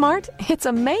 So smart, it's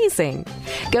amazing.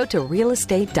 Go to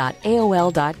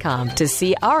realestate.aol.com to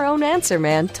see our own answer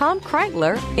man, Tom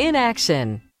Kraeutler, in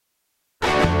action.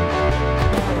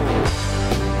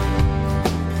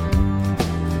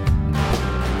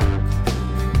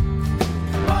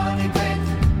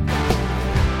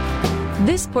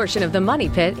 This portion of the Money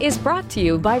Pit is brought to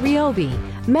you by Ryobi,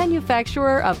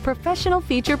 manufacturer of professional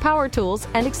feature power tools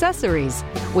and accessories,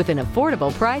 with an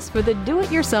affordable price for the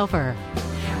do-it-yourselfer.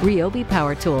 Ryobi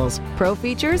Power Tools, pro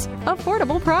features,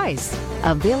 affordable price.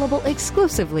 Available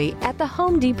exclusively at the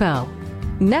Home Depot.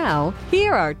 Now,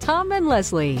 here are Tom and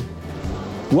Leslie.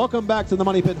 Welcome back to the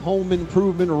Money Pit Home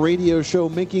Improvement Radio Show,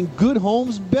 making good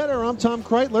homes better. I'm Tom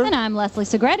Kraeutler. And I'm Leslie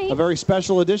Segrete. A very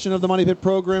special edition of the Money Pit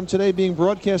program today being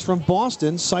broadcast from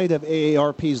Boston, site of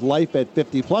AARP's Life at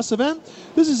 50 Plus event.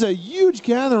 This is a huge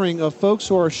gathering of folks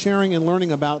who are sharing and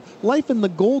learning about life in the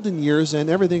golden years and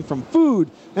everything from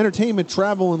food, entertainment,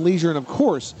 travel, and leisure, and of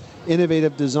course,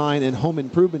 innovative design and home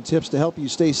improvement tips to help you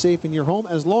stay safe in your home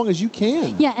as long as you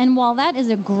can. Yeah, and while that is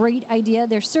a great idea,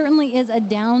 there certainly is a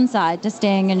downside to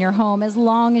staying in your home as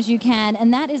long as you can,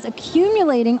 and that is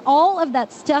accumulating all of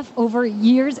that stuff over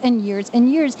years and years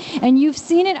and years. And you've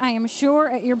seen it, I am sure,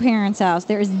 at your parents' house.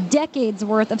 There is decades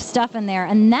worth of stuff in there,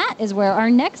 and that is where our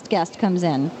next guest comes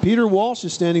in. Peter Walsh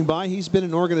is standing by. He's been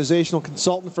an organizational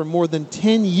consultant for more than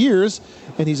 10 years,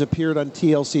 and he's appeared on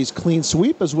TLC's Clean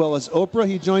Sweep as well as Oprah.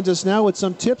 He joins us now with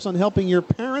some tips on helping your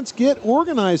parents get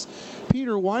organized.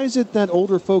 Peter, why is it that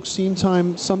older folks seem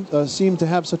to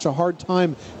have such a hard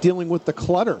time dealing with the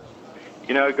clutter?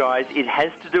 You know, guys, it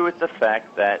has to do with the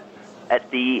fact that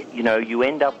you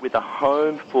end up with a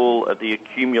home full of the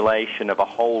accumulation of a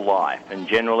whole life. And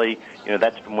generally,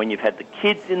 that's from when you've had the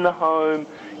kids in the home,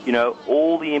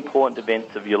 all the important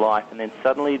events of your life, and then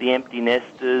suddenly the empty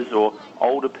nesters or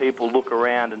older people look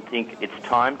around and think it's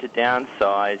time to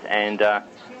downsize, and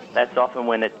that's often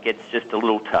when it gets just a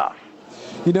little tough.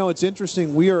 It's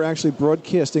interesting. We are actually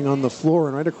broadcasting on the floor,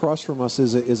 and right across from us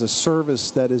is a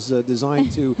service that is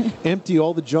designed to empty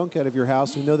all the junk out of your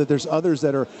house. We know that there's others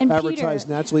that are advertised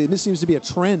naturally, and this seems to be a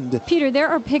trend. Peter, there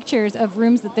are pictures of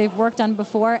rooms that they've worked on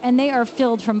before, and they are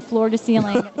filled from floor to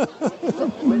ceiling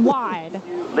wide.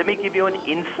 Let me give you an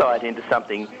insight into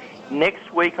something.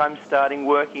 Next week I'm starting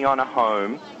working on a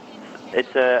home.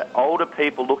 It's older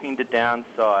people looking to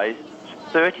downsize,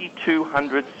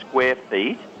 3,200 square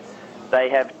feet. They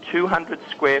have 200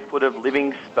 square foot of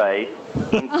living space,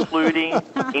 including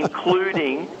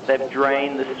they've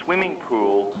drained the swimming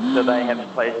pool, so they have a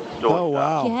place to store Oh,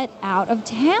 wow. Get out of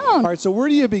town. All right, so where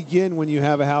do you begin when you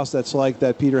have a house that's like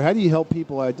that, Peter? How do you help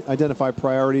people identify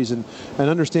priorities and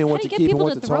understand what to keep and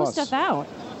what to toss? How do you get people to throw stuff out?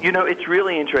 You know, it's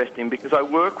really interesting because I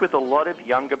work with a lot of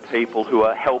younger people who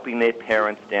are helping their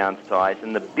parents downsize,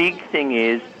 and the big thing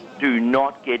is do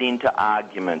not get into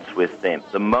arguments with them.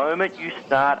 The moment you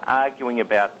start arguing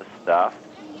about the stuff,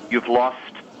 you've lost.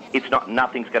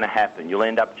 Nothing's going to happen. You'll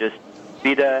end up just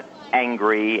bitter,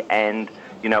 angry, and,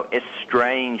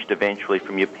 estranged eventually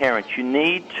from your parents. You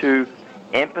need to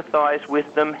empathize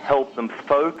with them, help them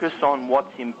focus on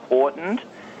what's important,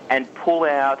 and pull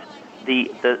out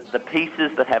the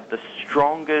pieces that have the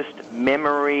strongest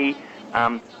memory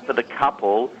for the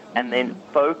couple, and then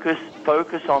focus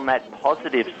on that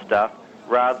positive stuff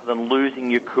rather than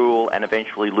losing your cool and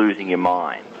eventually losing your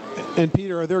mind. And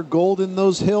Peter, are there gold in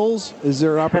those hills? Is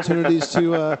there opportunities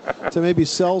to maybe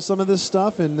sell some of this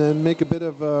stuff and then make a bit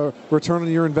of a return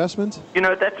on your investment?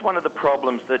 That's one of the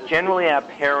problems, that generally our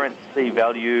parents see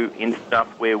value in stuff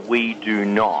where we do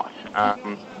not.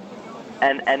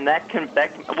 And that can,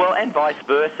 and vice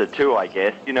versa too, I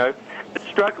guess. The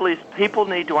struggle is people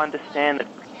need to understand that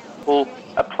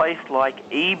a place like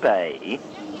eBay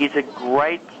is a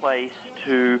great place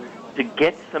to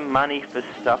get some money for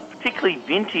stuff, particularly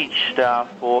vintage stuff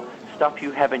or stuff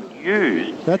you haven't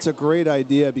used. That's a great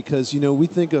idea because, we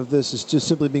think of this as just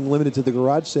simply being limited to the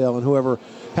garage sale and whoever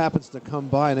happens to come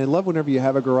by. And I love whenever you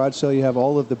have a garage sale, you have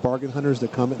all of the bargain hunters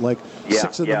that come at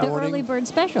 6 in the morning. The early bird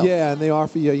special. Yeah, and they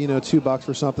offer you, $2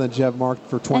 for something that you have marked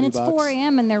for $20. And it's 4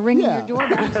 a.m. and they're ringing your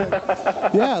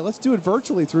doorbell. Yeah, let's do it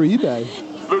virtually through eBay.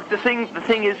 Look, the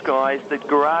thing is, guys, that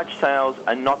garage sales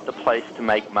are not the place to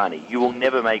make money. You will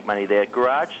never make money there.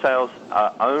 Garage sales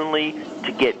are only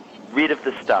to get rid of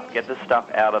the stuff, get the stuff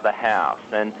out of the house.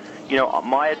 And,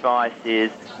 my advice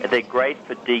is they're great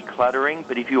for decluttering,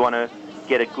 but if you want to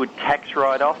get a good tax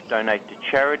write-off, donate to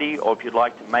charity, or if you'd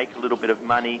like to make a little bit of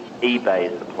money, eBay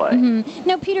is the place. Mm-hmm.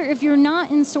 Now, Peter, if you're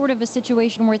not in sort of a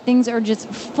situation where things are just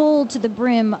full to the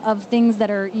brim of things that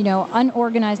are,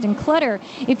 unorganized and clutter,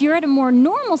 if you're at a more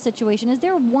normal situation, is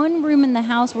there one room in the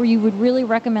house where you would really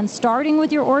recommend starting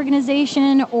with your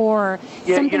organization or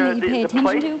something that you pay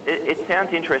attention to? It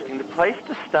sounds interesting. The place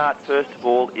to start, first of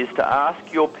all, is to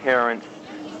ask your parents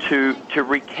to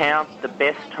recount the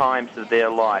best times of their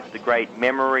life, the great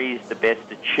memories, the best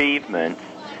achievements,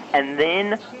 and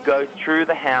then go through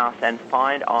the house and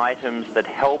find items that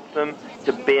help them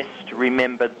to best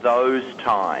remember those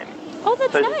times. Oh,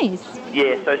 that's nice.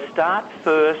 Yeah, so start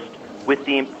first with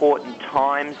the important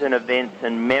times and events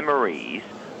and memories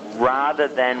rather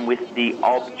than with the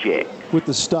objects. With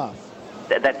the stuff.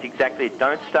 That's exactly it.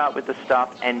 Don't start with the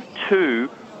stuff. And two,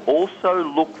 also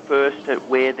look first at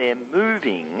where they're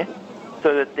moving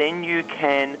so that then you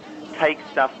can take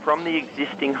stuff from the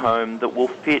existing home that will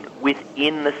fit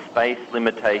within the space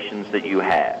limitations that you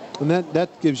have. And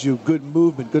that gives you good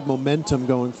movement, good momentum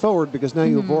going forward because now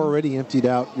you've already emptied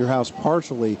out your house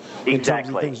partially in terms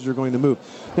of things that you're going to move.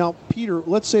 Now, Peter,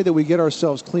 let's say that we get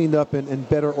ourselves cleaned up and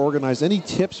better organized. Any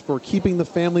tips for keeping the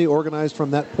family organized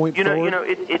from that point forward?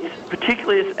 It's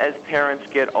particularly as parents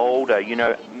get older,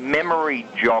 memory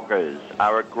joggers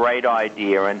are a great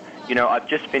idea. And, I've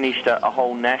just finished a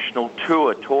whole national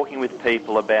tour talking with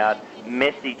people about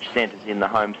message centers in the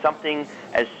home, something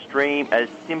as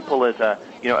simple as a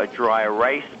dry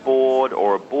erase board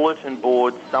or a bulletin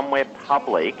board somewhere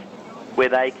public where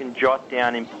they can jot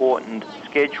down important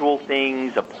schedule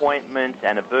things, appointments,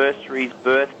 anniversaries,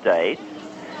 birth dates.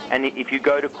 And if you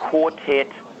go to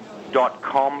quartet.com,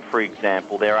 for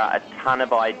example, there are a ton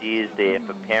of ideas there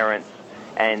for parents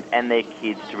and their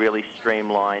kids to really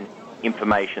streamline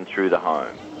information through the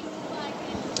home.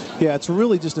 Yeah, it's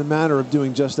really just a matter of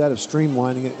doing just that, of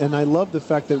streamlining it. And I love the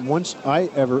fact that once I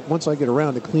get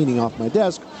around to cleaning off my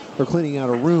desk or cleaning out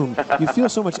a room, you feel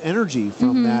so much energy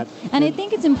from that. And I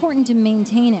think it's important to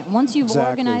maintain it. Once you've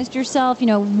organized yourself,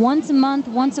 once a month,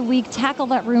 once a week, tackle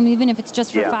that room, even if it's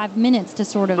just for 5 minutes to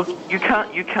sort of... Look, you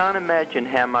can't imagine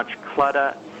how much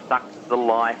clutter sucks the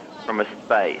life from a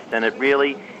space. And it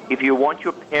really, if you want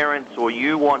your parents or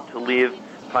you want to live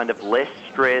kind of less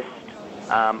stressed,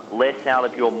 less out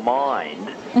of your mind,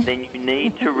 then you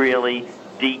need to really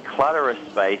declutter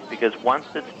a space because once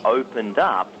it's opened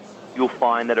up, you'll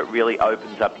find that it really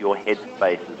opens up your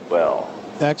headspace as well.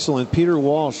 Excellent. Peter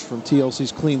Walsh from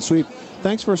TLC's Clean Sweep.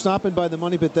 Thanks for stopping by the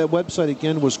Money Pit. That website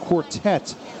again was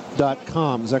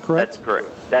quartet.com. Is that correct? That's correct.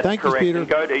 That's Thank correct. You, Peter. And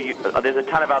go to, there's a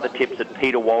ton of other tips at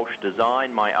Peter Walsh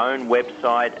Design, my own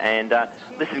website. And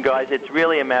listen, guys, it's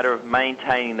really a matter of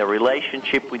maintaining the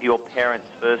relationship with your parents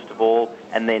first of all,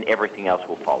 and then everything else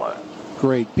will follow.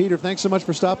 Great. Peter, thanks so much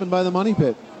for stopping by the Money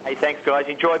Pit. Hey, thanks, guys.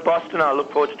 Enjoy Boston. I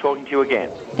look forward to talking to you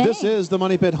again. This is the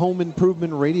Money Pit Home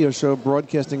Improvement Radio Show,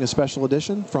 broadcasting a special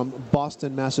edition from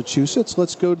Boston, Massachusetts.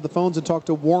 Let's go to the phones and talk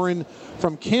to Warren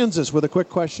from Kansas with a quick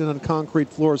question on concrete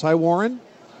floors. Hi, Warren.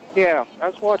 Yeah, I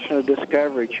was watching the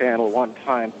Discovery Channel one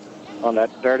time on that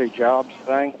Dirty Jobs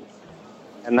thing,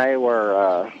 and they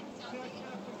were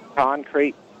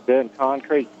doing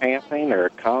concrete stamping or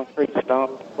concrete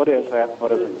stump. What is that?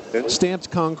 What is it?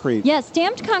 Stamped concrete. Yes,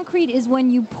 stamped concrete is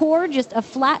when you pour just a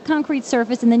flat concrete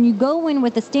surface and then you go in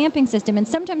with a stamping system. And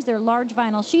sometimes they're large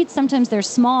vinyl sheets, sometimes they're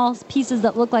small pieces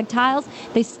that look like tiles.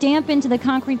 They stamp into the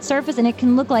concrete surface, and it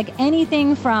can look like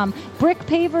anything from brick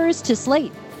pavers to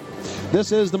slate.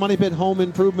 This is the Money Pit Home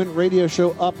Improvement Radio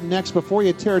Show. Up next, before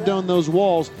you tear down those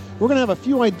walls, we're going to have a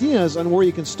few ideas on where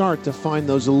you can start to find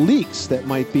those leaks that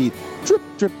might be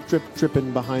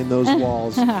dripping behind those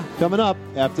walls. Coming up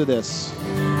after this.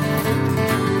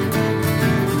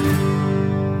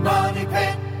 Money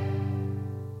Pit.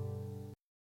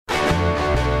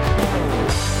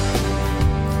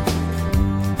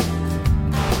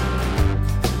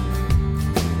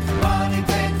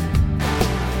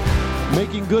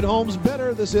 Making good homes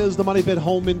better. This is the Money Pit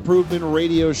Home Improvement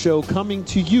Radio Show, coming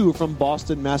to you from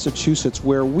Boston, Massachusetts,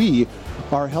 where we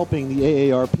are helping the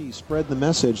AARP spread the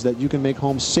message that you can make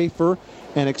homes safer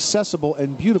and accessible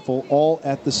and beautiful all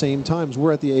at the same time.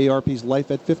 We're at the AARP's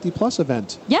Life at 50 Plus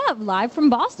event. Yeah, live from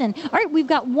Boston. All right, we've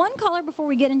got one caller before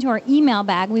we get into our email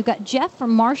bag. We've got Jeff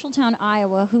from Marshalltown,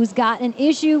 Iowa, who's got an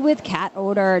issue with cat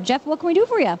odor. Jeff, what can we do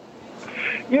for you?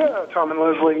 Yeah, Tom and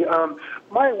Leslie.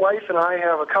 My wife and I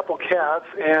have a couple cats,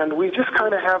 and we just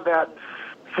kind of have that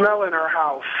smell in our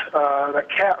house, that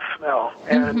cat smell.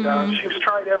 And she's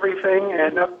tried everything,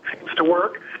 and nothing seems to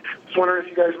work. Just wondering if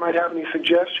you guys might have any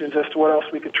suggestions as to what else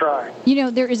we could try. You know,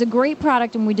 there is a great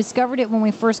product, and we discovered it when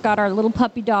we first got our little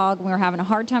puppy dog. We were having a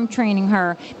hard time training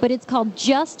her, but it's called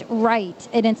Just Right,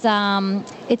 and it's RITE.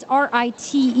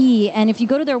 And if you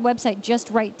go to their website,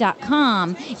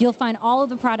 justright.com, you'll find all of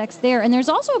the products there. And there's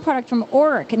also a product from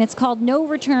Oric, and it's called No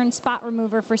Return Spot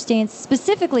Remover for stains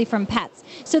specifically from pets.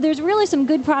 So there's really some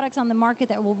good products on the market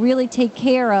that will really take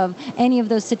care of any of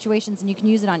those situations, and you can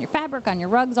use it on your fabric, on your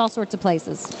rugs, all sorts of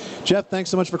places. Jeff, thanks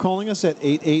so much for calling us at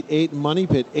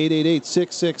 888-MONEY-PIT,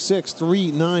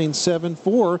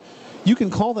 888-666-3974. You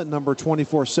can call that number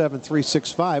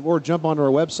 24/7-365 or jump onto our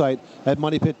website at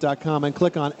moneypit.com and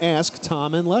click on Ask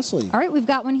Tom and Leslie. All right, we've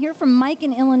got one here from Mike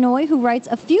in Illinois who writes,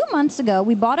 a few months ago,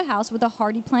 we bought a house with a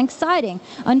hardy plank siding.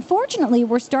 Unfortunately,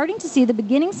 we're starting to see the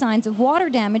beginning signs of water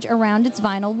damage around its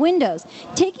vinyl windows.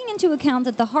 Taking into account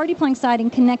that the hardy plank siding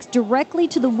connects directly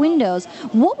to the windows,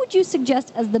 what would you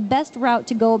suggest as the best route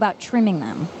to go about trimming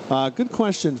them? Good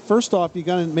question. First off, you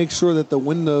got to make sure that the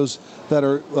windows that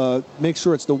are, make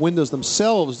sure it's the windows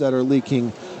themselves that are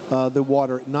leaking the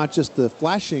water, not just the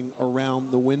flashing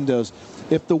around the windows.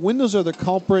 If the windows are the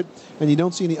culprit and you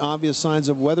don't see any obvious signs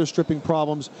of weather stripping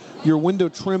problems, your window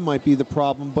trim might be the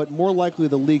problem, but more likely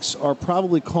the leaks are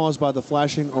probably caused by the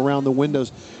flashing around the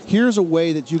windows. Here's a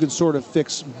way that you can sort of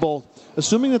fix both.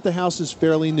 Assuming that the house is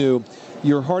fairly new,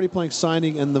 your hardy plank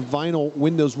siding and the vinyl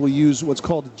windows will use what's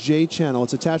called a J channel.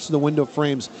 It's attached to the window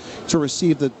frames to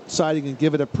receive the siding and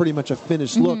give it pretty much a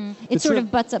finished look. It sort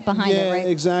of butts up behind it, right? Yeah,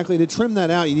 exactly. To trim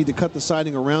that out, you need to cut the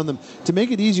siding around them. To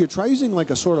make it easier, try using like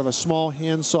a sort of a small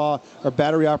hand saw or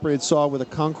battery-operated saw with a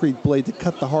concrete blade to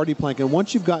cut the hardy plank. And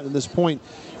once you've gotten to this point,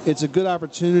 it's a good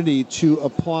opportunity to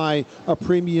apply a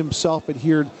premium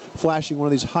self-adhered flashing, one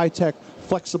of these high-tech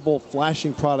flexible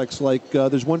flashing products like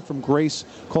there's one from Grace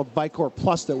called Bicor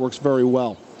Plus that works very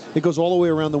well. It goes all the way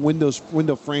around the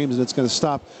window frames, and it's going to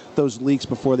stop those leaks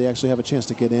before they actually have a chance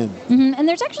to get in. And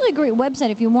there's actually a great website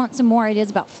if you want some more ideas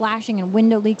about flashing and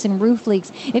window leaks and roof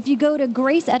leaks. If you go to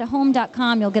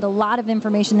graceathome.com, you'll get a lot of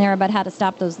information there about how to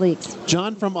stop those leaks.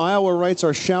 John from Iowa writes,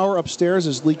 our shower upstairs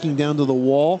is leaking down to the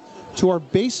wall to our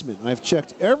basement. I've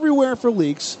checked everywhere for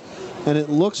leaks, and it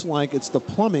looks like it's the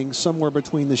plumbing somewhere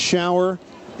between the shower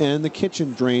and the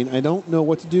kitchen drain. I don't know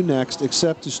what to do next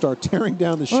except to start tearing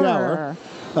down the shower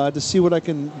to see what I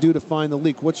can do to find the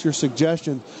leak. What's your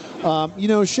suggestion? You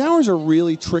know, showers are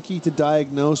really tricky to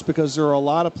diagnose because there are a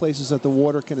lot of places that the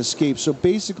water can escape. So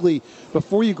basically,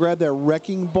 before you grab that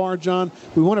wrecking bar, John,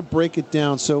 we want to break it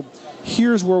down. So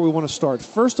here's where we want to start.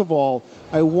 First of all,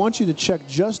 I want you to check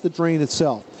just the drain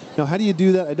itself. Now, how do you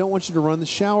do that? I don't want you to run the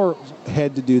shower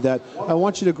head to do that. I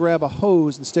want you to grab a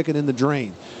hose and stick it in the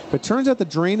drain. If it turns out the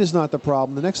drain is not the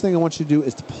problem, the next thing I want you to do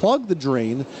is to plug the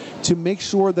drain to make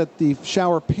sure that the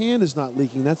shower pan is not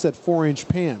leaking. That's that 4-inch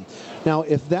pan. Now,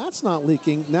 if that's not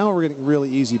leaking, now we're getting really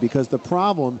easy because the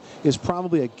problem is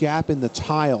probably a gap in the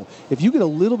tile. If you get a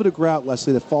little bit of grout,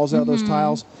 Leslie, that falls out of those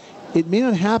tiles, it may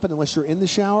not happen unless you're in the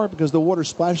shower because the water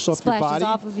splashes off your body,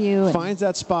 off of you, finds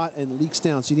that spot, and leaks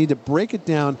down. So you need to break it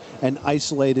down and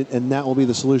isolate it, and that will be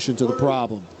the solution to the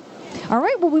problem. All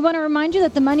right, well, we want to remind you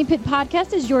that the Money Pit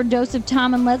Podcast is your dose of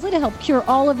Tom and Leslie to help cure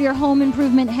all of your home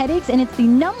improvement headaches, and it's the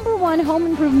 #1 home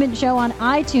improvement show on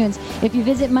iTunes. If you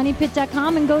visit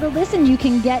moneypit.com and go to listen, you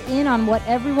can get in on what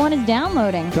everyone is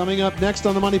downloading. Coming up next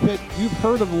on the Money Pit, you've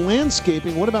heard of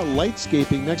landscaping. What about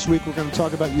lightscaping? Next week, we're going to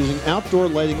talk about using outdoor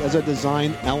lighting as a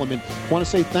design element. I want to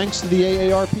say thanks to the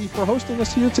AARP for hosting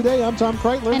us here today. I'm Tom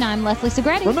Kraeutler. And I'm Leslie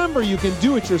Segrete. Remember, you can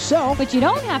do it yourself, but you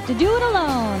don't have to do it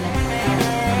alone.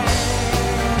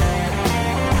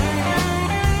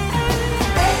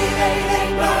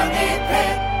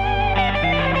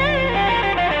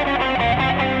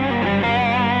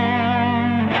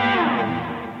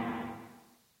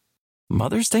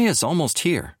 Mother's Day is almost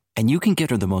here, and you can get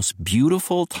her the most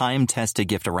beautiful time-tested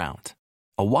gift around.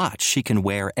 A watch she can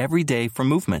wear every day from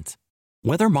Movement.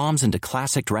 Whether mom's into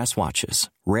classic dress watches,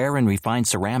 rare and refined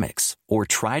ceramics, or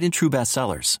tried-and-true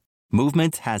bestsellers,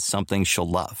 Movement has something she'll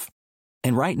love.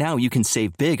 And right now, you can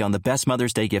save big on the best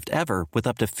Mother's Day gift ever with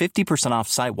up to 50% off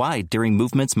site-wide during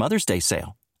Movement's Mother's Day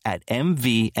sale at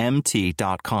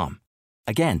MVMT.com.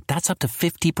 Again, that's up to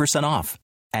 50% off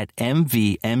at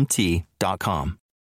MVMT.com.